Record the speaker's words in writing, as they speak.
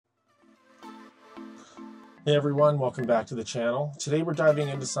Hey everyone, welcome back to the channel. Today we're diving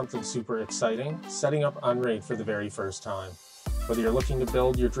into something super exciting, setting up unRaid for the very first time. Whether you're looking to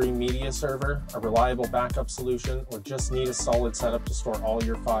build your dream media server, a reliable backup solution, or just need a solid setup to store all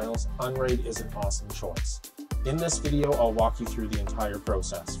your files, unRaid is an awesome choice. In this video, I'll walk you through the entire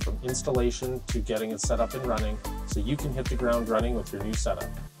process, from installation to getting it set up and running, so you can hit the ground running with your new setup.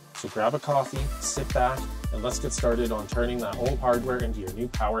 So grab a coffee, sit back, and let's get started on turning that old hardware into your new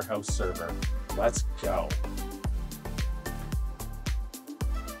powerhouse server. Let's go.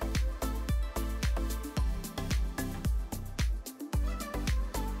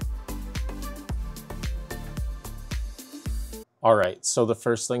 All right, so the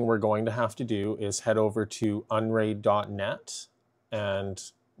first thing we're going to have to do is head over to unraid.net, and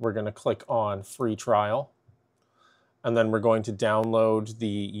we're going to click on free trial. And then we're going to download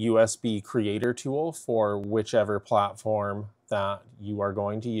the USB creator tool for whichever platform that you are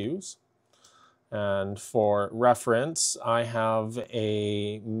going to use. And for reference, I have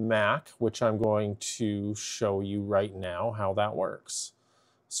a Mac, which I'm going to show you right now how that works.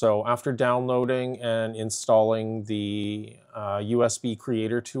 So after downloading and installing the USB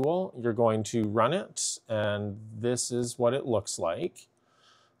creator tool, you're going to run it, and this is what it looks like.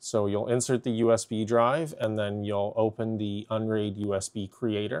 So you'll insert the USB drive, and then you'll open the unRaid USB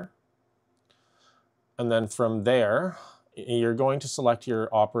creator. And then from there, you're going to select your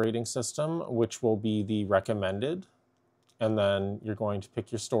operating system, which will be the recommended. And then you're going to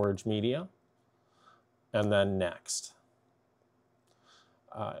pick your storage media, and then next.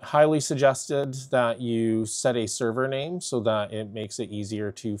 Highly suggested that you set a server name so that it makes it easier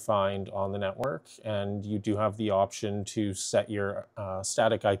to find on the network, and you do have the option to set your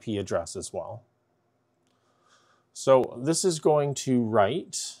static IP address as well. So this is going to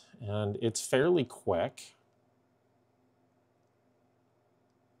write, and it's fairly quick.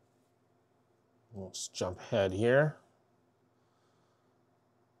 Let's jump ahead here.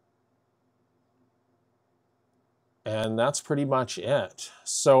 And that's pretty much it.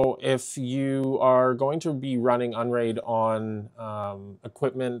 So if you are going to be running unRaid on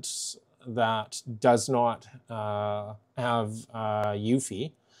equipment that does not have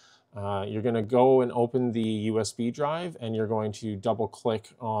UEFI, you're going to go and open the USB drive, and you're going to double click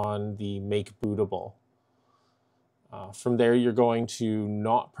on the Make Bootable. From there, you're going to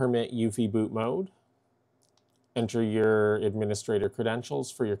not permit UEFI boot mode. Enter your administrator credentials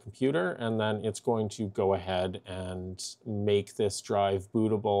for your computer, and then it's going to go ahead and make this drive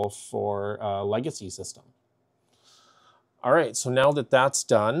bootable for a legacy system. All right, so now that that's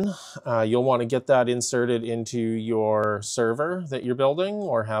done, you'll want to get that inserted into your server that you're building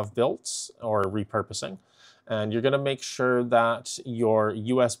or have built or repurposing. And you're going to make sure that your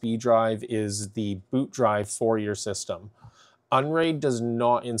USB drive is the boot drive for your system. unRaid does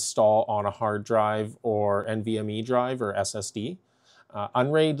not install on a hard drive or NVMe drive or SSD.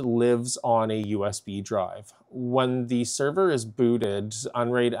 unRaid lives on a USB drive. When the server is booted,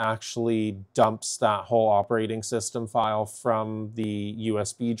 unRaid actually dumps that whole operating system file from the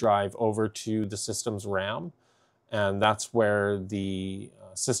USB drive over to the system's RAM, and that's where the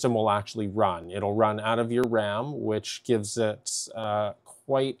system will actually run. It'll run out of your RAM, which gives it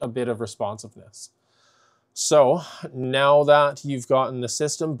quite a bit of responsiveness. So now that you've gotten the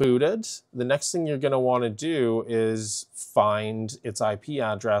system booted, the next thing you're going to want to do is find its IP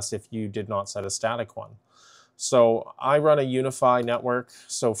address if you did not set a static one. So I run a UniFi network,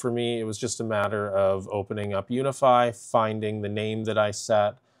 so for me it was just a matter of opening up UniFi, finding the name that I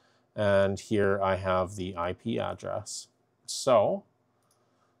set, and here I have the IP address. So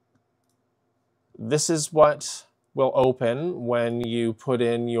this is what will open when you put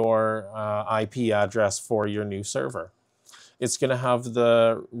in your IP address for your new server. It's going to have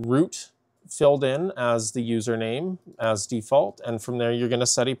the root filled in as the username as default, and from there you're going to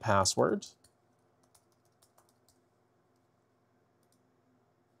set a password.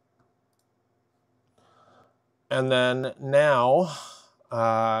 And then now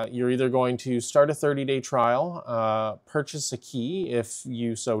you're either going to start a 30-day trial, purchase a key if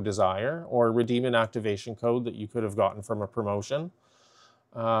you so desire, or redeem an activation code that you could have gotten from a promotion,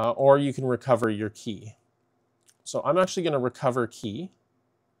 or you can recover your key. So I'm actually going to recover key,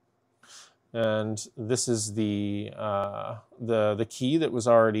 and this is the key that was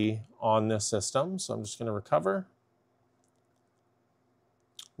already on this system. So I'm just going to recover.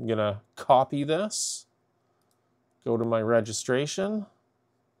 I'm going to copy this, go to my registration,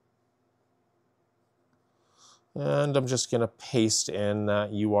 and I'm just going to paste in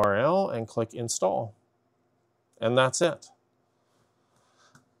that URL and click install. And that's it.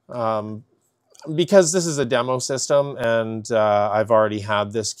 Because this is a demo system and I've already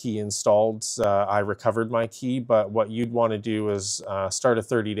had this key installed, I recovered my key, but what you'd want to do is start a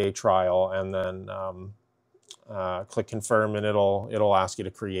 30-day trial and then click confirm, and it'll ask you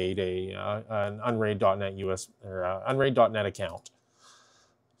to create an unRaid.net US or unRaid.net account.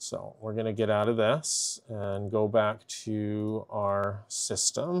 So we're going to get out of this and go back to our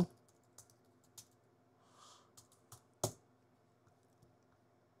system.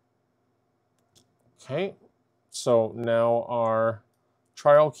 Okay, so now our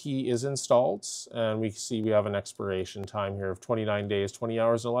trial key is installed, and we see we have an expiration time here of 29 days, 20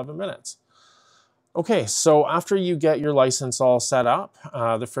 hours, and 11 minutes. Okay, so after you get your license all set up,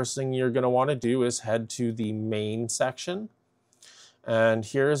 the first thing you're going to want to do is head to the main section. And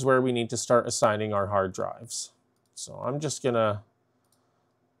here's where we need to start assigning our hard drives. So I'm just going to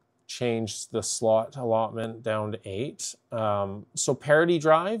change the slot allotment down to 8. So parity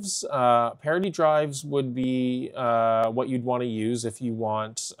drives would be what you'd want to use if you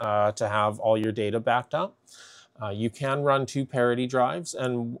want to have all your data backed up. You can run 2 parity drives,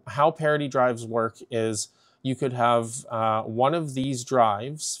 and how parity drives work is you could have one of these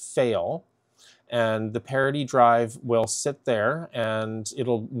drives fail, and the parity drive will sit there and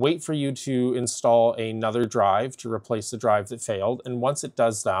it'll wait for you to install another drive to replace the drive that failed. And once it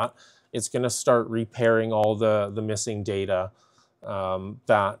does that, it's going to start repairing all the missing data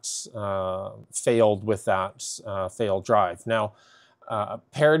that failed with that failed drive. Now,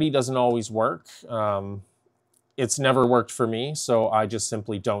 parity doesn't always work. It's never worked for me, so I just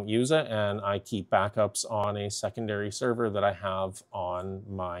simply don't use it, and I keep backups on a secondary server that I have on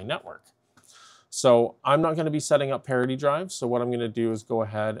my network. So I'm not going to be setting up parity drives, so what I'm going to do is go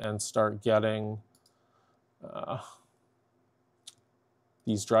ahead and start getting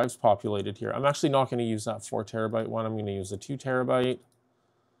these drives populated here. I'm actually not going to use that 4 terabyte one. I'm going to use the 2 terabyte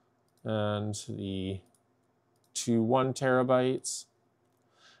and the 2 1 terabytes.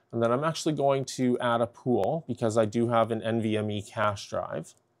 And then I'm actually going to add a pool because I do have an NVMe cache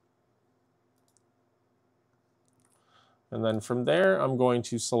drive. And then from there, I'm going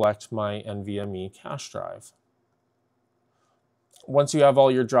to select my NVMe cache drive. Once you have all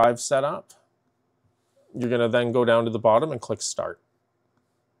your drives set up, you're going to then go down to the bottom and click Start.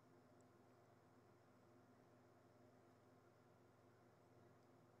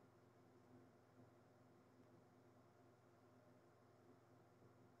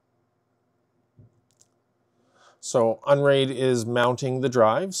 So unRaid is mounting the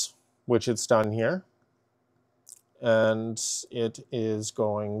drives, which it's done here. And it is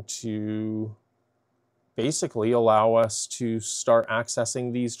going to basically allow us to start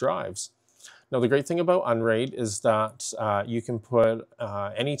accessing these drives. Now, the great thing about unRaid is that you can put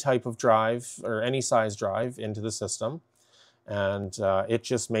any type of drive or any size drive into the system, and it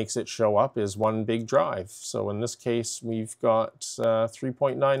just makes it show up as one big drive. So in this case, we've got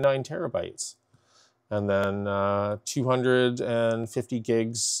 3.99 terabytes. And then 250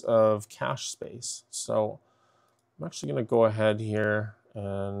 gigs of cache space. So I'm actually going to go ahead here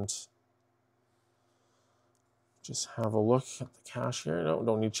and just have a look at the cache here. No,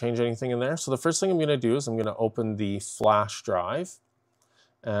 don't need to change anything in there. So the first thing I'm going to do is I'm going to open the flash drive.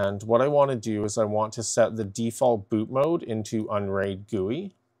 And what I want to do is I want to set the default boot mode into unRaid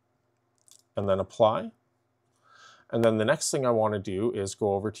GUI and then apply. And then the next thing I want to do is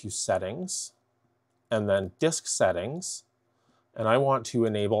go over to settings and then disk settings, and I want to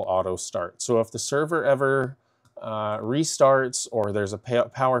enable auto start. So if the server ever restarts or there's a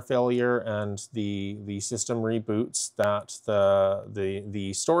power failure and the system reboots, that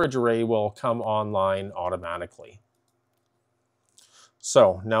the storage array will come online automatically.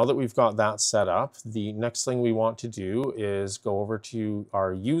 So now that we've got that set up, the next thing we want to do is go over to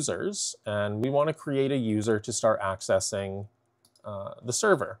our users, and we want to create a user to start accessing the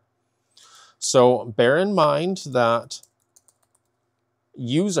server. So bear in mind that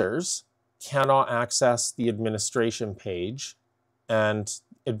users cannot access the administration page, and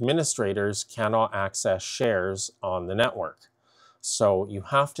administrators cannot access shares on the network. So you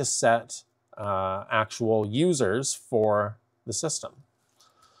have to set actual users for the system.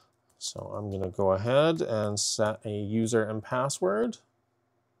 So I'm going to go ahead and set a user and password.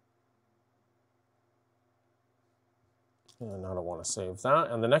 And I don't want to save that.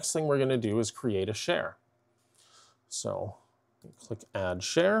 And the next thing we're going to do is create a share. So click Add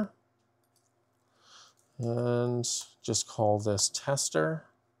Share. And just call this tester.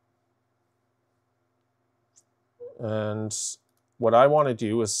 And what I want to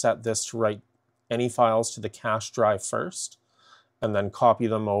do is set this to write any files to the cache drive first. and then copy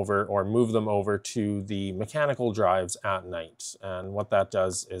them over or move them over to the mechanical drives at night. And what that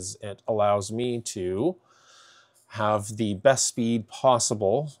does is it allows me to have the best speed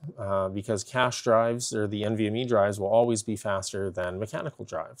possible because cache drives or the NVMe drives will always be faster than mechanical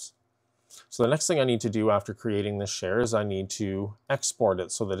drives. So the next thing I need to do after creating this share is I need to export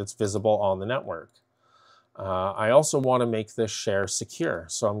it so that it's visible on the network. I also want to make this share secure.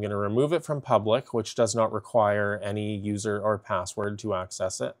 So I'm going to remove it from public, which does not require any user or password to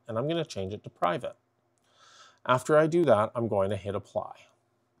access it. And I'm going to change it to private. After I do that, I'm going to hit apply.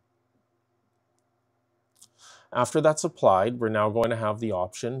 After that's applied, we're now going to have the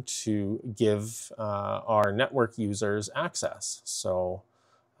option to give our network users access. So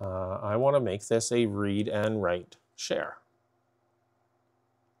I want to make this a read and write share.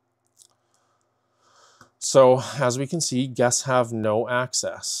 So as we can see, guests have no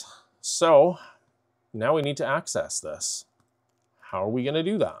access. So now we need to access this. How are we going to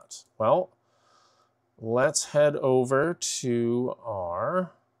do that? Well, let's head over to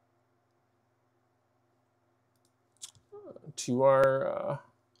our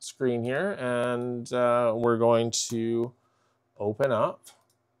screen here, and we're going to open up.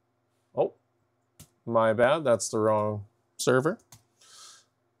 Oh, my bad, that's the wrong server.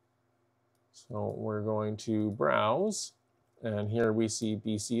 So we're going to browse, and here we see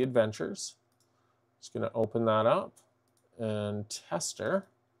BC Adventures. Just going to open that up, and tester.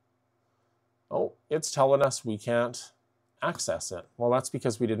 Oh, it's telling us we can't access it. Well, that's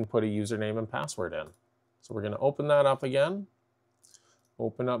because we didn't put a username and password in. So we're going to open that up again,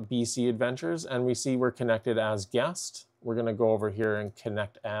 open up BC Adventures, and we see we're connected as guest. We're going to go over here and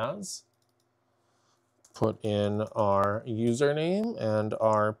connect as, put in our username and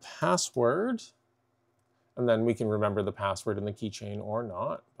our password, and then we can remember the password in the keychain or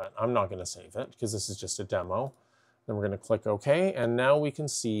not, but I'm not going to save it because this is just a demo. Then we're going to click OK, and now we can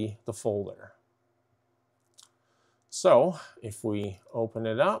see the folder. So if we open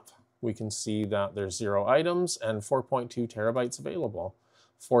it up, we can see that there's 0 items and 4.2 terabytes available.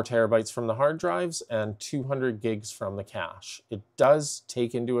 4 terabytes from the hard drives and 200 gigs from the cache. It does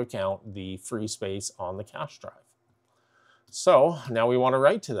take into account the free space on the cache drive. So now we want to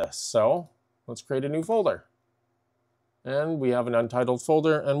write to this. So let's create a new folder. And we have an untitled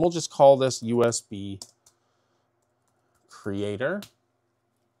folder, and we'll just call this USB Creator.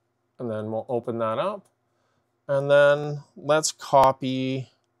 And then we'll open that up. And then let's copy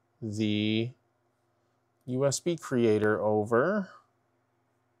the USB Creator over.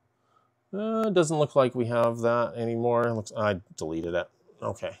 It doesn't look like we have that anymore. I deleted it.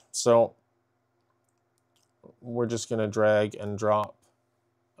 Okay, so we're just going to drag and drop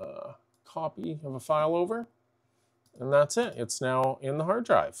a copy of a file over. And that's it. It's now in the hard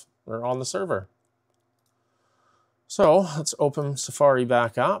drive or on the server. So let's open Safari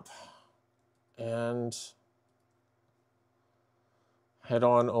back up and head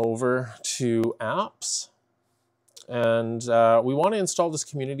on over to Apps. And we want to install this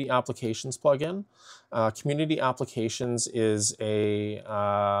Community Applications plugin. Community Applications is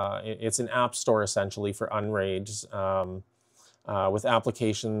it's an app store essentially for unRaid with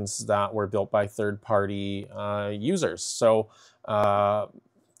applications that were built by third-party users. So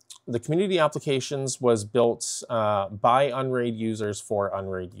the Community Applications was built by unRaid users for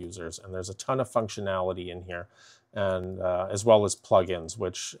unRaid users, and there's a ton of functionality in here, and as well as plugins,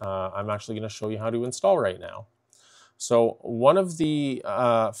 which I'm actually going to show you how to install right now. So one of the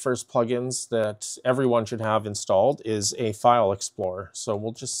first plugins that everyone should have installed is a file explorer. So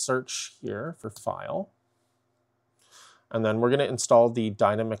we'll just search here for file. And then we're going to install the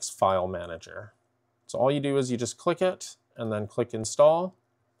Dynamics File Manager. So all you do is you just click it and then click install.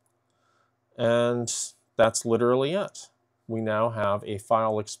 And that's literally it. We now have a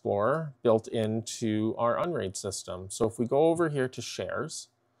file explorer built into our unRaid system. So if we go over here to shares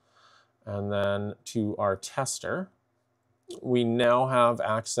and then to our tester, we now have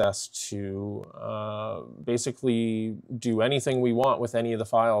access to basically do anything we want with any of the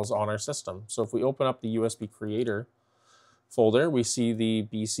files on our system. So if we open up the USB Creator folder, we see the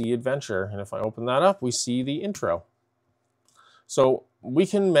BC Adventure. And if I open that up, we see the intro. So we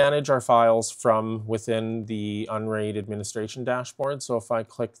can manage our files from within the unRaid administration dashboard. So if I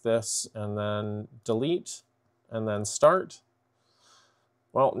click this and then delete and then start,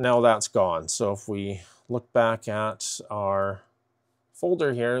 well, now that's gone. So if we look back at our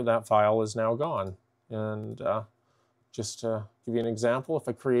folder here, that file is now gone. And just to give you an example, if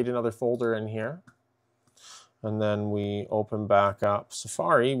I create another folder in here, and then we open back up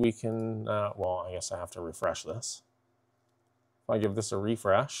Safari, we can, well, I guess I have to refresh this. If I give this a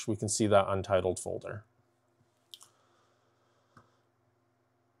refresh, we can see that untitled folder.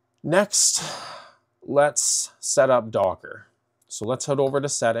 Next, let's set up Docker. So let's head over to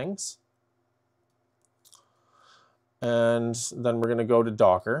settings. And then we're going to go to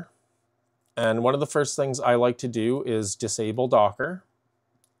Docker. And one of the first things I like to do is disable Docker.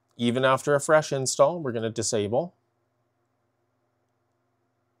 Even after a fresh install, we're going to disable.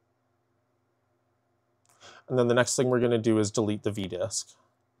 And then the next thing we're going to do is delete the vdisk.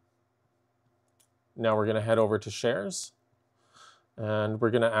 Now we're going to head over to shares. And we're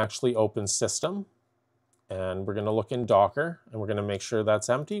going to actually open system. And we're going to look in Docker. And we're going to make sure that's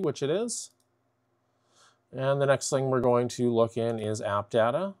empty, which it is. And the next thing we're going to look in is app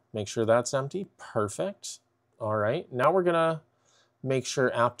data. Make sure that's empty. Perfect. All right. Now we're going to make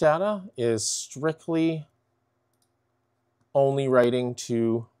sure app data is strictly only writing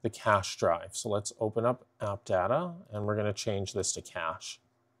to the cache drive. So let's open up app data and we're going to change this to cache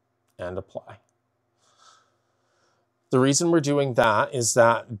and apply. The reason we're doing that is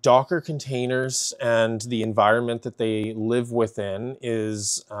that Docker containers and the environment that they live within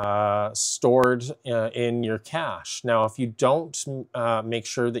is stored in your cache. Now, if you don't make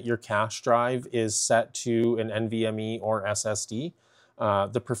sure that your cache drive is set to an NVMe or SSD,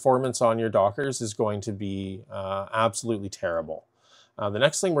 the performance on your Dockers is going to be absolutely terrible. The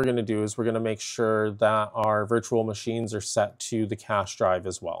next thing we're going to do is we're going to make sure that our virtual machines are set to the cache drive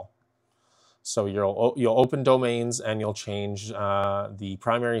as well. So you'll open domains and you'll change the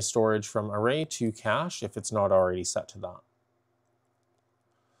primary storage from array to cache if it's not already set to that.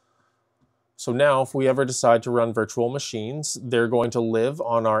 So now if we ever decide to run virtual machines, they're going to live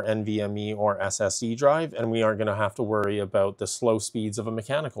on our NVMe or SSD drive, and we aren't going to have to worry about the slow speeds of a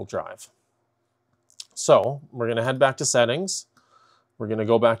mechanical drive. So we're going to head back to settings. We're going to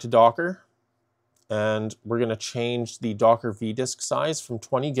go back to Docker. And we're going to change the Docker vdisk size from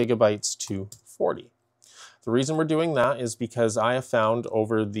 20 gigabytes to 40. The reason we're doing that is because I have found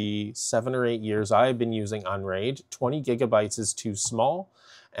over the 7 or 8 years I have been using unRaid, 20 gigabytes is too small,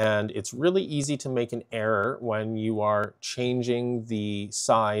 and it's really easy to make an error when you are changing the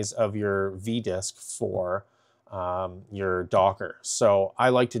size of your vdisk for your Docker. So I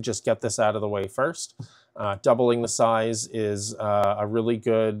like to just get this out of the way first. Doubling the size is a really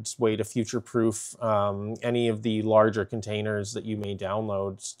good way to future-proof any of the larger containers that you may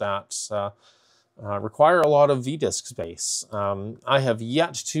download that require a lot of vdisk space. I have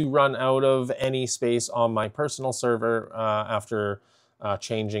yet to run out of any space on my personal server after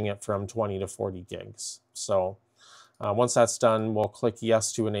changing it from 20 to 40 gigs. So once that's done, we'll click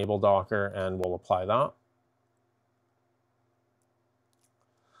yes to enable Docker and we'll apply that.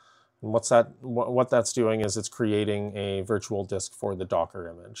 And what that's doing is it's creating a virtual disk for the Docker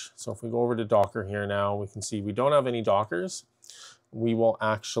image. So if we go over to Docker here now, we can see we don't have any Dockers. We will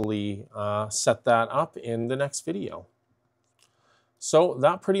actually set that up in the next video. So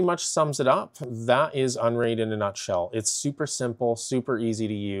that pretty much sums it up. That is unRaid in a nutshell. It's super simple, super easy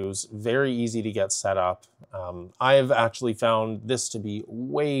to use, very easy to get set up. I have actually found this to be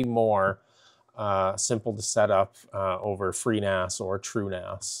way more simple to set up over FreeNAS or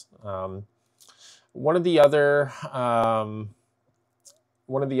TrueNAS. One of the other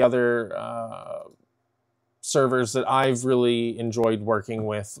servers that I've really enjoyed working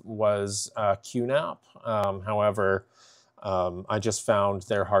with was QNAP. However, I just found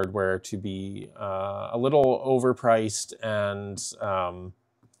their hardware to be a little overpriced and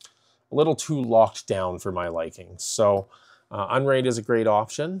a little too locked down for my liking. So unRaid is a great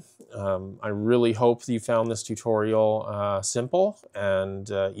option. I really hope you found this tutorial simple and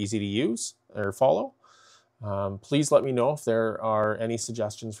easy to use or follow. Please let me know if there are any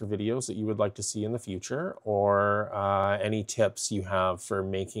suggestions for videos that you would like to see in the future, or any tips you have for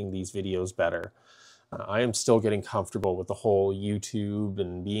making these videos better. I am still getting comfortable with the whole YouTube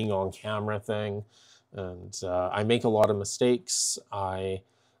and being on camera thing, and I make a lot of mistakes. I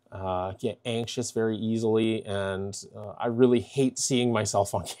get anxious very easily, and I really hate seeing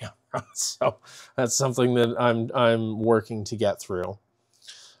myself on camera. So that's something that I'm working to get through.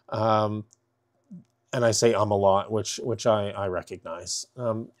 And I say a lot, which I recognize.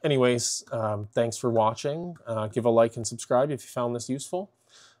 Anyways, thanks for watching. Give a like and subscribe if you found this useful.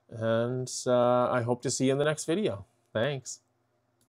 And I hope to see you in the next video. Thanks.